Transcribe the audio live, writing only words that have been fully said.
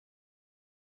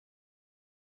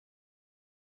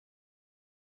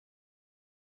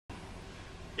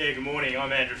Yeah, good morning.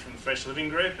 I'm Andrew from the Fresh Living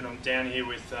Group, and I'm down here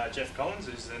with Jeff Collins,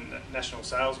 who's the National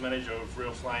Sales Manager of Real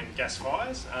Flame Gas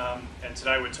Fires. And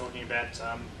today we're talking about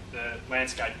the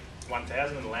Landscape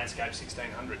 1000 and the Landscape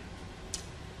 1600.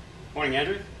 Morning,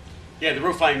 Andrew. Yeah, the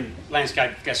Real Flame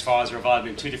Landscape Gas Fires are available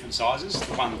in two different sizes,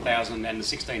 the 1000 and the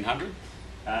 1600.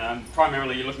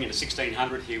 Primarily you're looking at a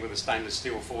 1600 here with a stainless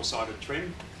steel four-sided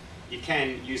trim. You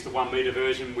can use the 1 metre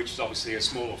version, which is obviously a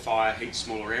smaller fire, heats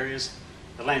smaller areas.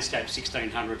 The Landscape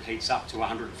 1600 heats up to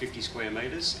 150 square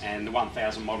metres, and the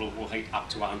 1000 model will heat up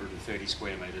to 130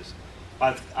 square metres.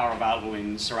 Both are available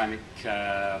in ceramic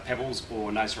pebbles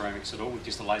or no ceramics at all, with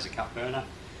just a laser cut burner.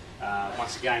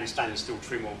 Once again, stainless steel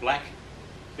trim or black.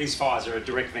 These fires are a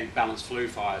direct vent balanced flue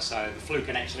fire, so the flue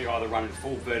can actually either run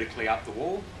full vertically up the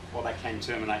wall, or they can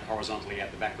terminate horizontally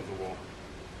at the back of the wall.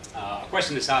 A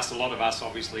question that's asked a lot of us,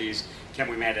 obviously, is can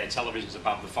we mount our televisions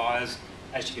above the fires?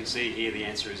 As you can see here, the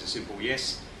answer is a simple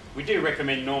yes. We do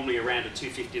recommend normally around a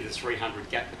 250 to 300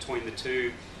 gap between the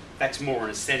two. That's more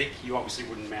an aesthetic. You obviously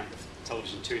wouldn't mount the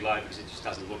television too low because it just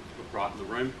doesn't look right in the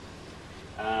room.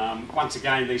 Once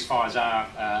again, these fires are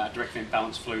a direct vent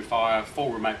balanced flue fire,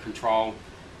 full remote control,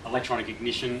 electronic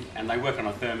ignition, and they work on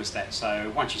a thermostat.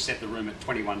 So once you set the room at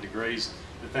 21 degrees,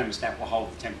 the thermostat will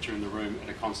hold the temperature in the room at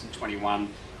a constant 21,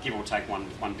 give or take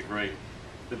one degree.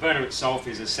 The burner itself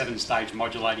is a 7-stage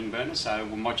modulating burner, so it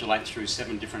will modulate through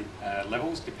 7 different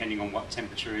levels depending on what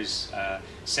temperature is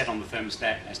set on the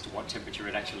thermostat as to what temperature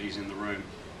it actually is in the room.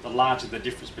 The larger the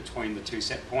difference between the two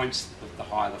set points, the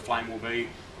higher the flame will be.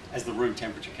 As the room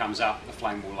temperature comes up, the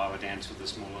flame will lower down to the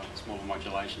smaller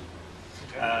modulation.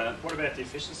 Okay. What about the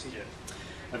efficiency, Jeff?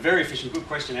 A very efficient, good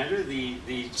question, Andrew.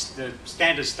 The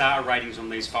standard star ratings on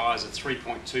these fires are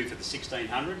 3.2 for the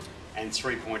 1600 and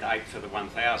 3.8 for the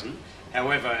 1000.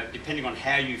 However, depending on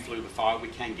how you flew the fire, we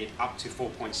can get up to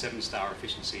 4.7 star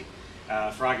efficiency.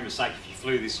 For argument's sake, if you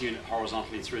flew this unit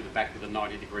horizontally through the back with a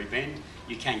 90-degree bend,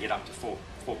 you can get up to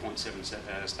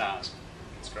 4.7 stars.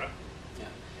 That's great. Yeah.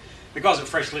 The guys at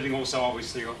Fresh Living also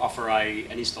obviously offer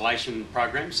an installation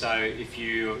program, so if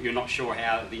you're not sure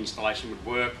how the installation would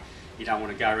work, you don't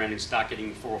want to go around and start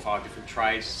getting 4 or 5 different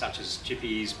trades, such as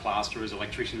chippies, plasterers,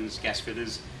 electricians, gas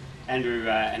fitters. Andrew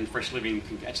and Fresh Living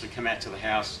can actually come out to the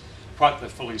house, quote the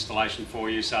full installation for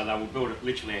you, so they will build it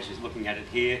literally as you're looking at it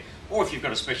here, or if you've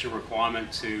got a special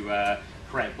requirement to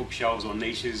create bookshelves or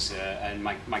niches and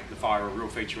make the fire a real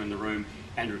feature in the room,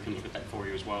 Andrew can look at that for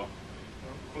you as well.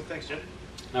 Well, thanks, Jeff.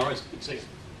 No worries, good to see you.